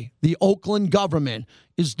Bay, the Oakland government,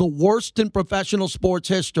 is the worst in professional sports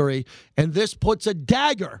history. And this puts a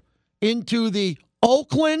dagger into the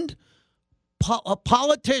Oakland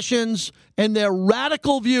politicians and their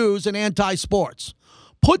radical views in anti-sports.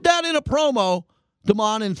 Put that in a promo,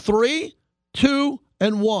 Damon, in 3, 2,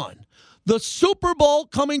 and 1. The Super Bowl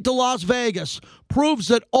coming to Las Vegas proves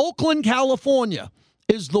that Oakland, California,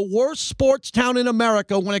 is the worst sports town in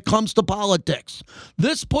America when it comes to politics.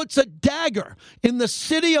 This puts a dagger in the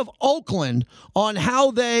city of Oakland on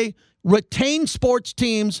how they retain sports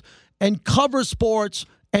teams and cover sports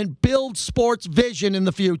and build sports vision in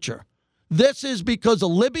the future. This is because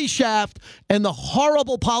of Libby Schaaf and the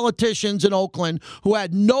horrible politicians in Oakland who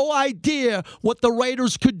had no idea what the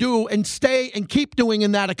Raiders could do and stay and keep doing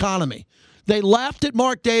in that economy. They laughed at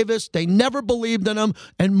Mark Davis. They never believed in him.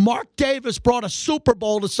 And Mark Davis brought a Super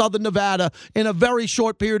Bowl to Southern Nevada in a very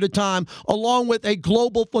short period of time, along with a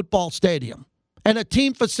global football stadium and a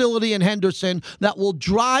team facility in Henderson that will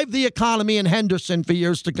drive the economy in Henderson for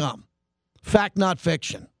years to come. Fact, not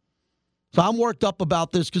fiction. So I'm worked up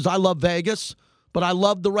about this because I love Vegas, but I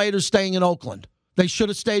love the Raiders staying in Oakland. They should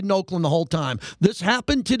have stayed in Oakland the whole time. This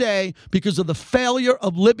happened today because of the failure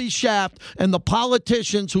of Libby Schaaf and the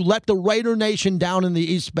politicians who let the Raider Nation down in the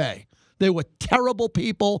East Bay. They were terrible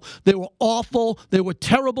people. They were awful. They were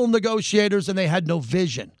terrible negotiators, and they had no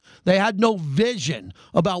vision. They had no vision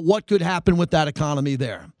about what could happen with that economy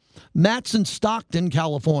there. Matt's in Stockton,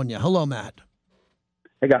 California. Hello, Matt.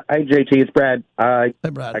 Hey, JT, it's Brad. Hey,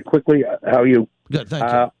 Brad. I quickly, how are you? Good, thank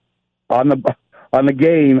you. On the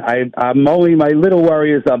game, I'm only my little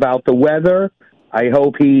worry is about the weather. I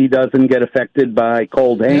hope he doesn't get affected by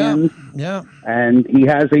cold hands. Yeah. And he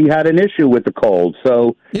had an issue with the cold.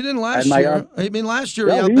 So he didn't last year. Last year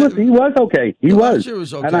he was okay. He was. Last year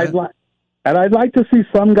was okay. And I'd like to see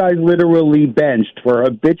some guys literally benched for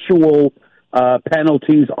habitual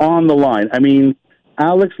penalties on the line. I mean,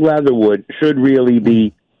 Alex Leatherwood should really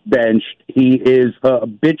be benched. He is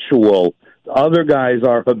habitual. Other guys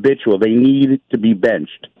are habitual. They need to be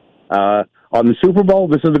benched. On the Super Bowl,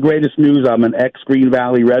 this is the greatest news. I'm an ex-Green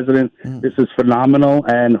Valley resident. This is phenomenal,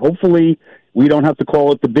 and hopefully we don't have to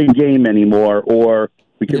call it the big game anymore, or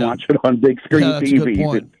we can watch it on big screen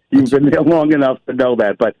TV. You've been there long enough to know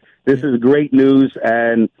that, but this is great news,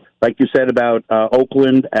 and like you said about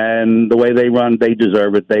Oakland and the way they run, they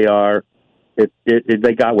deserve it. They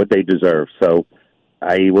got what they deserve, so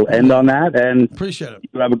I will end on that, and appreciate it.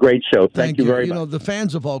 You have a great show. Thank you very much. You know, the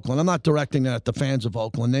fans of Oakland, I'm not directing that at the fans of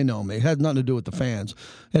Oakland. They know me. It has nothing to do with the fans.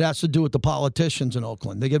 It has to do with the politicians in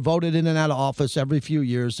Oakland. They get voted in and out of office every few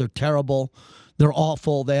years. They're terrible. They're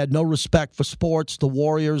awful. They had no respect for sports, the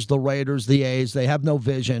Warriors, the Raiders, the A's. They have no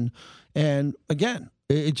vision. And, again,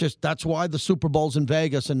 that's why the Super Bowl's in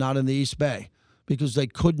Vegas and not in the East Bay, because they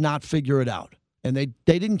could not figure it out. And they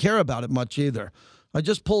didn't care about it much either. I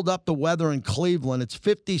just pulled up the weather in Cleveland. It's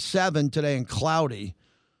 57 today and cloudy.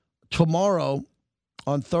 Tomorrow,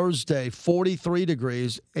 on Thursday, 43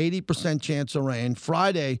 degrees, 80% chance of rain.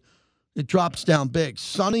 Friday, it drops down big.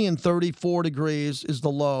 Sunny and 34 degrees is the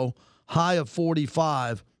low, high of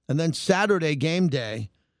 45. And then Saturday, game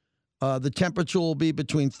day, the temperature will be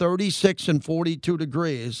between 36 and 42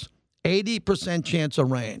 degrees, 80% chance of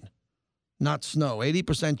rain. Not snow,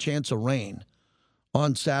 80% chance of rain.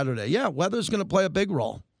 On Saturday. Yeah, weather's going to play a big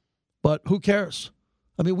role, but who cares?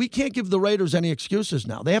 I mean, we can't give the Raiders any excuses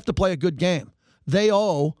now. They have to play a good game. They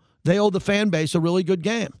owe the fan base a really good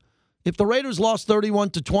game. If the Raiders lost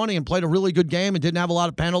 31-20 and played a really good game and didn't have a lot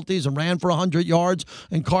of penalties and ran for 100 yards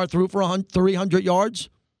and Carr threw for 300 yards,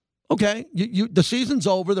 okay, the season's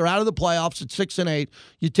over. They're out of the playoffs at 6-8.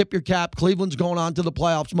 You tip your cap. Cleveland's going on to the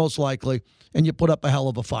playoffs most likely, and you put up a hell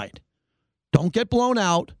of a fight. Don't get blown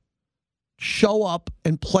out. Show up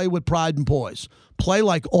and play with pride and poise. Play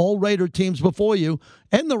like all Raider teams before you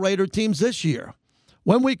and the Raider teams this year.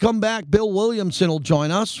 When we come back, Bill Williamson will join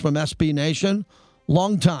us from SB Nation.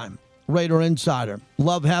 Longtime Raider insider.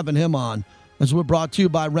 Love having him on. As we're brought to you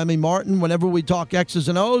by Remy Martin. Whenever we talk X's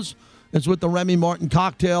and O's, it's with the Remy Martin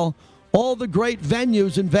cocktail. All the great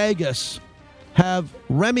venues in Vegas have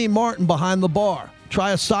Remy Martin behind the bar.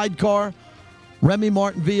 Try a sidecar. Remy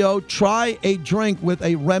Martin VO. Try a drink with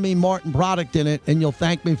a Remy Martin product in it, and you'll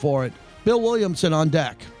thank me for it. Bill Williamson on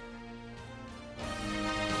deck.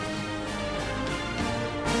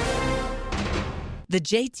 The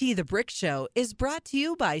JT the Brick Show is brought to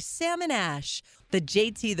you by Sam & Ash. The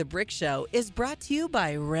JT the Brick Show is brought to you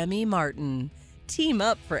by Remy Martin. Team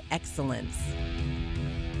up for excellence.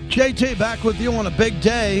 JT back with you on a big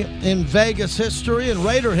day in Vegas history and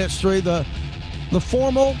Raider history. The the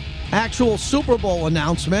formal, actual Super Bowl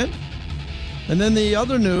announcement. And then the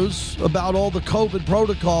other news about all the COVID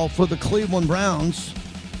protocol for the Cleveland Browns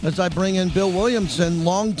as I bring in Bill Williamson,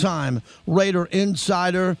 longtime Raider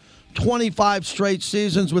insider, 25 straight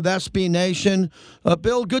seasons with SB Nation.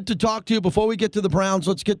 Bill, good to talk to you. Before we get to the Browns,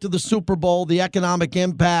 let's get to the Super Bowl, the economic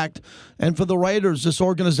impact. And for the Raiders, this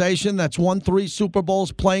organization that's won 3 Super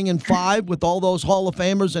Bowls, playing in 5 with all those Hall of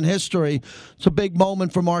Famers in history, it's a big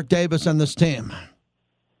moment for Mark Davis and this team.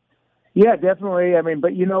 Yeah, definitely. I mean,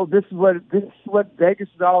 but this is what Vegas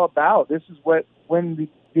is all about. This is what when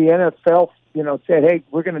the NFL, said, "Hey,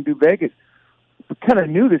 we're going to do Vegas." We kind of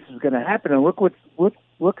knew this was going to happen, and look what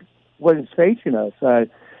is facing us.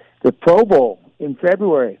 The Pro Bowl in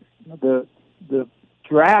February, the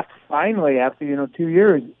draft finally after 2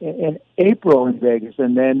 years in April in Vegas,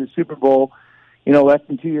 and then the Super Bowl, less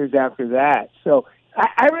than 2 years after that. So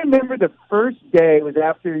I remember the first day was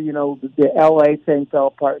after the LA thing fell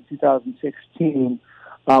apart in 2016.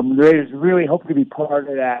 The Raiders really hoped to be part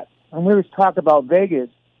of that, and we was talking about Vegas.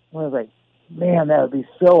 I was like, man, that would be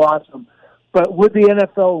so awesome. But would the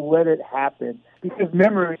NFL let it happen? Because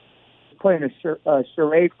remember, playing a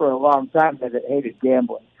charade for a long time that it hated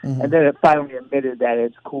gambling. Mm-hmm. And then it finally admitted that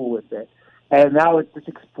it's cool with it. And now it's just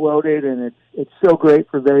exploded, and it's so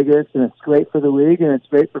great for Vegas, and it's great for the league, and it's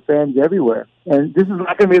great for fans everywhere. And this is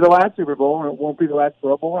not going to be the last Super Bowl, and it won't be the last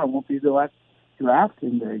Pro Bowl, and it won't be the last draft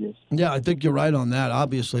in Vegas. Yeah, I think you're right on that.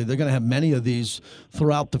 Obviously, they're going to have many of these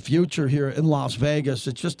throughout the future here in Las Vegas.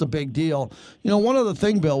 It's just a big deal. One other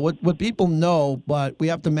thing, Bill, what people know, but we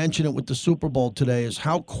have to mention it with the Super Bowl today, is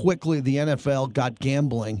how quickly the NFL got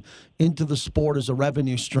gambling into the sport as a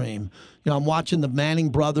revenue stream. I'm watching the Manning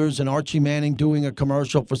brothers and Archie Manning doing a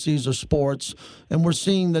commercial for Caesar Sports, and we're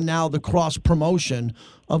seeing the cross-promotion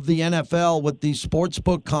of the NFL with these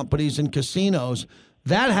sportsbook companies and casinos.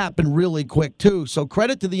 That happened really quick, too. So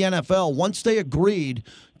credit to the NFL. Once they agreed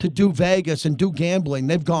to do Vegas and do gambling,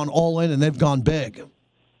 they've gone all in and they've gone big.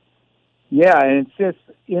 Yeah, and it's just,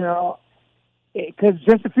 because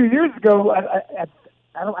just a few years ago, I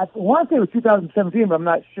want to say it was 2017, but I'm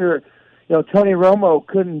not sure. Tony Romo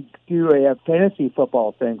couldn't do a fantasy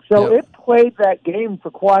football thing. So It played that game for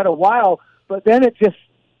quite a while, but then it just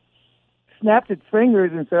snapped its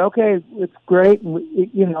fingers and said, okay, it's great,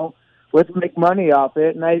 and let's make money off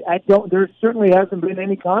it. And there certainly hasn't been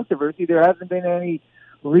any controversy. There hasn't been any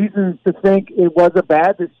reasons to think it was a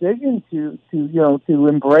bad decision to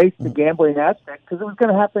embrace the gambling aspect, because it was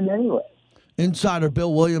going to happen anyway. Insider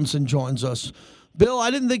Bill Williamson joins us. Bill,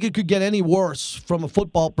 I didn't think it could get any worse from a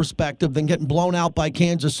football perspective than getting blown out by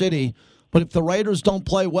Kansas City. But if the Raiders don't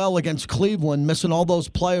play well against Cleveland, missing all those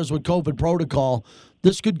players with COVID protocol,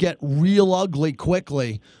 this could get real ugly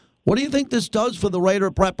quickly. What do you think this does for the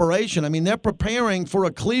Raider preparation? I mean, they're preparing for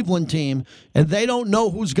a Cleveland team, and they don't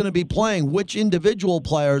know who's going to be playing, which individual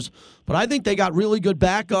players. But I think they got really good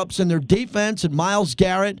backups in their defense and Myles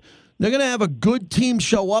Garrett. They're going to have a good team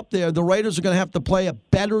show up there. The Raiders are going to have to play a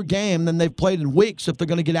better game than they've played in weeks if they're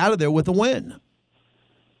going to get out of there with a win.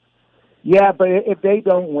 Yeah, but if they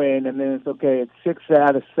don't win, and then it's okay, it's 6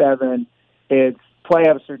 out of 7. It's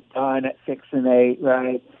playoffs are done at 6 and 8,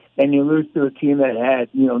 right? And you lose to a team that had,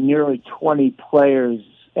 nearly 20 players.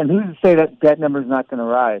 And who's to say that number is not going to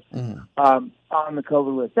rise on the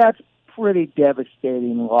COVID list? That's pretty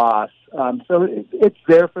devastating loss. So it's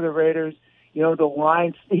there for the Raiders. The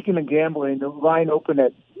line, speaking of gambling, the line opened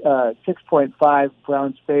at 6.5,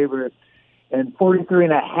 Browns favorite, and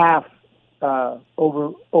 43.5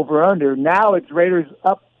 over under. Now it's Raiders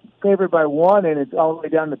up favored by 1, and it's all the way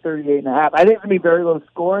down to 38.5. I think it's going to be very low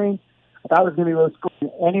scoring. I thought it was going to be low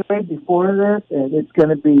scoring anyway before this, and it's going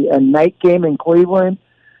to be a night game in Cleveland,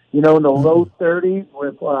 in the low 30s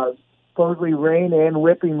with supposedly rain and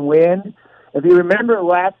whipping wind. If you remember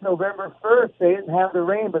last November 1st, they didn't have the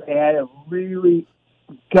rain, but they had a really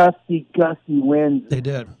gusty winds. They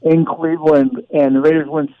did. In Cleveland, and the Raiders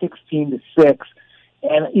won 16-6.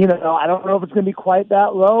 And, I don't know if it's going to be quite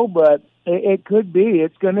that low, but it could be.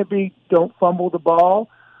 It's going to be don't fumble the ball,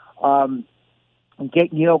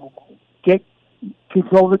 get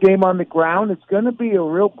control the game on the ground. It's going to be a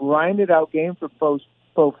real grinded out game for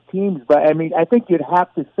both teams. But I mean, I think you'd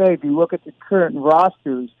have to say, if you look at the current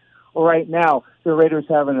rosters right now, the Raiders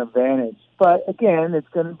have an advantage. But again, it's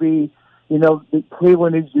going to be,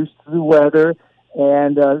 Cleveland is used to the weather,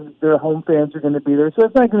 and their home fans are going to be there. So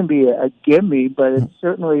it's not going to be a gimme, but it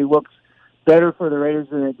certainly looks better for the Raiders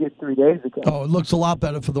than it did 3 days ago. Oh, it looks a lot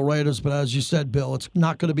better for the Raiders, but as you said, Bill, it's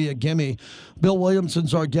not going to be a gimme. Bill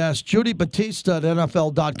Williamson's our guest. Judy Batista at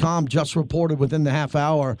NFL.com just reported within the half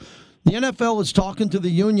hour The NFL is talking to the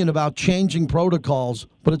union about changing protocols,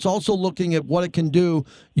 but it's also looking at what it can do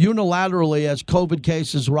unilaterally as COVID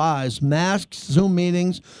cases rise. Masks, Zoom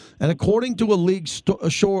meetings, and according to a league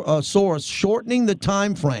source, shortening the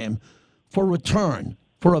time frame for return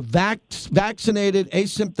for a vaccinated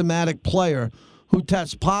asymptomatic player who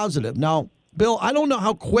tests positive. Now, Bill, I don't know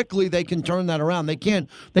how quickly they can turn that around. They can't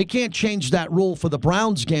change that rule for the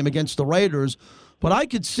Browns game against the Raiders, but I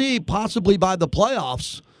could see possibly by the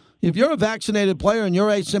playoffs, if you're a vaccinated player and you're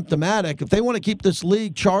asymptomatic, if they want to keep this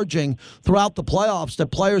league charging throughout the playoffs,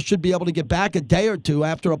 that players should be able to get back a day or two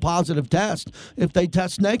after a positive test if they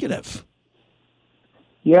test negative.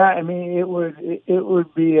 Yeah, I mean, it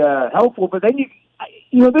would be helpful, but then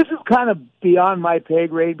this is kind of beyond my pay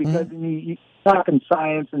grade because you're talking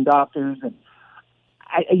science and doctors, and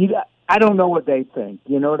I don't know what they think.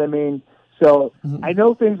 You know what I mean? So I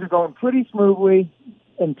know things are going pretty smoothly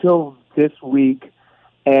until this week.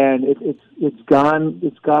 And it's gone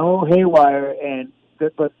a little haywire,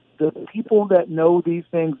 but the people that know these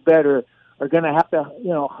things better are going to have to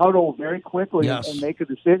huddle very quickly and make a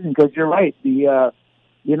decision, because you're right, the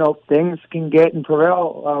things can get in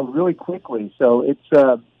peril really quickly. So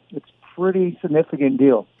it's pretty significant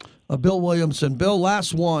deal. Bill Williamson. Bill,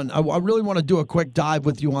 last one. I really want to do a quick dive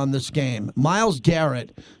with you on this game. Myles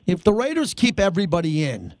Garrett. If the Raiders keep everybody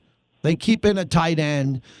in. They keep in a tight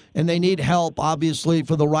end, and they need help, obviously,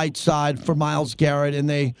 for the right side for Myles Garrett. And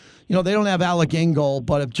they don't have Alec Ingold,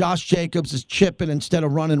 but if Josh Jacobs is chipping instead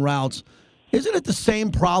of running routes, isn't it the same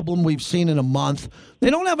problem we've seen in a month? They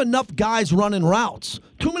don't have enough guys running routes.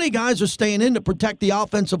 Too many guys are staying in to protect the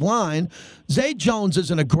offensive line. Zay Jones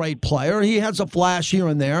isn't a great player. He has a flash here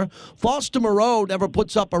and there. Foster Moreau never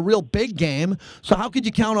puts up a real big game, so how could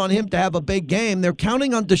you count on him to have a big game? They're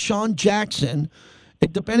counting on Deshaun Jackson,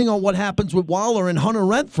 depending on what happens with Waller and Hunter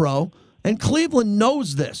Renfrow, and Cleveland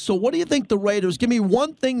knows this. So what do you think the Raiders, give me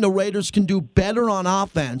one thing the Raiders can do better on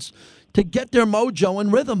offense to get their mojo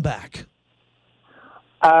and rhythm back?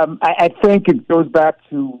 I think it goes back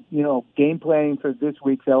to, game planning for this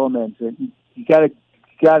week's elements. And you got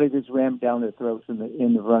to just ramp down their throats in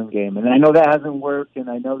the run game. And I know that hasn't worked, and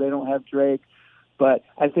I know they don't have Drake, but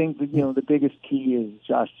I think the biggest key is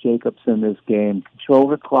Josh Jacobs in this game. Control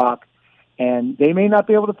the clock. And they may not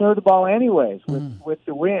be able to throw the ball anyways with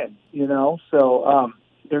the win, So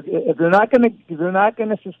if they're not going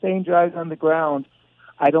to sustain drives on the ground,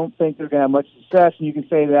 I don't think they're going to have much success. And you can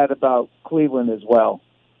say that about Cleveland as well.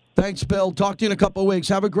 Thanks, Bill. Talk to you in a couple of weeks.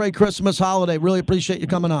 Have a great Christmas holiday. Really appreciate you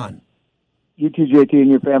coming on. You too, JT, and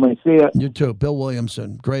your family. See ya. You too, Bill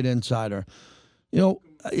Williamson, great insider.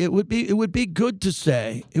 It would be good to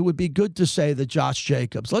say that Josh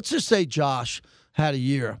Jacobs. Let's just say Josh had a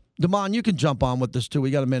year. Damon, you can jump on with this, too.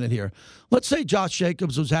 We got a minute here. Let's say Josh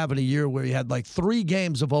Jacobs was having a year where he had like 3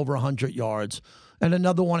 games of over 100 yards and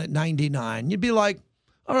another one at 99. You'd be like,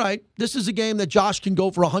 all right, this is a game that Josh can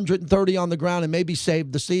go for 130 on the ground and maybe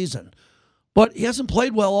save the season. But he hasn't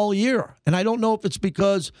played well all year. And I don't know if it's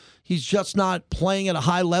because he's just not playing at a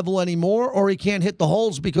high level anymore or he can't hit the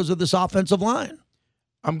holes because of this offensive line.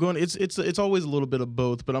 It's always a little bit of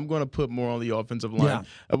both, but I'm going to put more on the offensive line.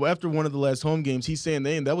 Yeah. After one of the last home games, he's saying,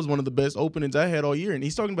 that was one of the best openings I had all year. And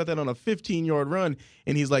he's talking about that on a 15-yard run,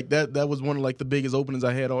 and he's like, that was one of like the biggest openings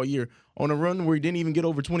I had all year. On a run where he didn't even get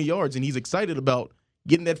over 20 yards, and he's excited about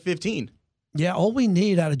getting that 15. Yeah, all we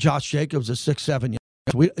need out of Josh Jacobs is 6-7 yards.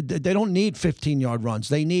 They don't need 15-yard runs.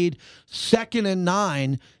 They need 2nd and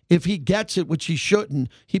 9. If he gets it, which he shouldn't,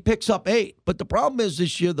 he picks up 8. But the problem is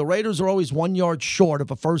this year, the Raiders are always 1 yard short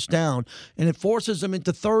of a first down, and it forces them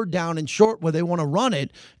into 3rd down and short where they want to run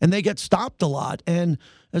it, and they get stopped a lot. And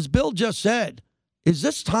as Bill just said, is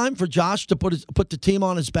this time for Josh to put the team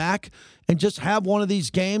on his back and just have one of these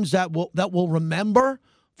games that will remember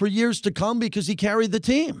for years to come because he carried the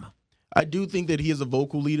team? I do think that he is a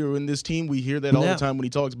vocal leader in this team. We hear that all the time when he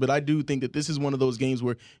talks, but I do think that this is one of those games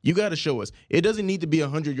where you got to show us. It doesn't need to be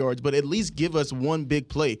 100 yards, but at least give us one big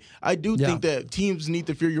play. I do think that teams need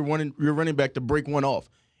to fear your running back to break one off,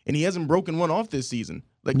 and he hasn't broken one off this season.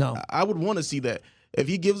 I would want to see that. If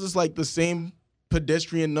he gives us like the same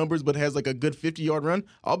pedestrian numbers but has like a good 50-yard run,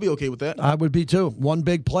 I'll be okay with that. I would be too. One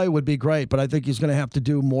big play would be great, but I think he's going to have to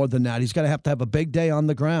do more than that. He's going to have a big day on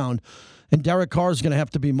the ground. And Derek Carr is going to have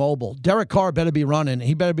to be mobile. Derek Carr better be running.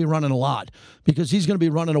 He better be running a lot because he's going to be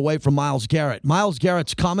running away from Myles Garrett. Myles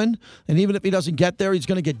Garrett's coming, and even if he doesn't get there, he's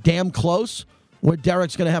going to get damn close where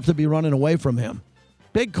Derek's going to have to be running away from him.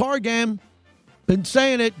 Big Carr game. Been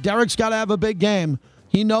saying it. Derek's got to have a big game.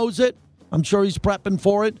 He knows it. I'm sure he's prepping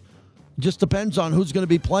for it. Just depends on who's going to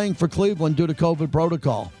be playing for Cleveland due to COVID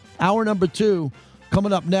protocol. Hour number 2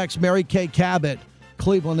 coming up next. Mary Kay Cabot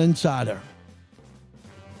Cleveland Insider.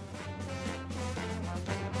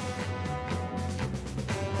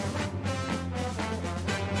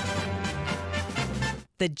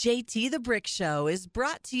 The JT the Brick Show is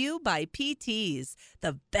brought to you by PT's,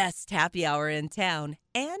 the best happy hour in town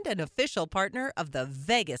and an official partner of the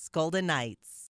Vegas Golden Knights.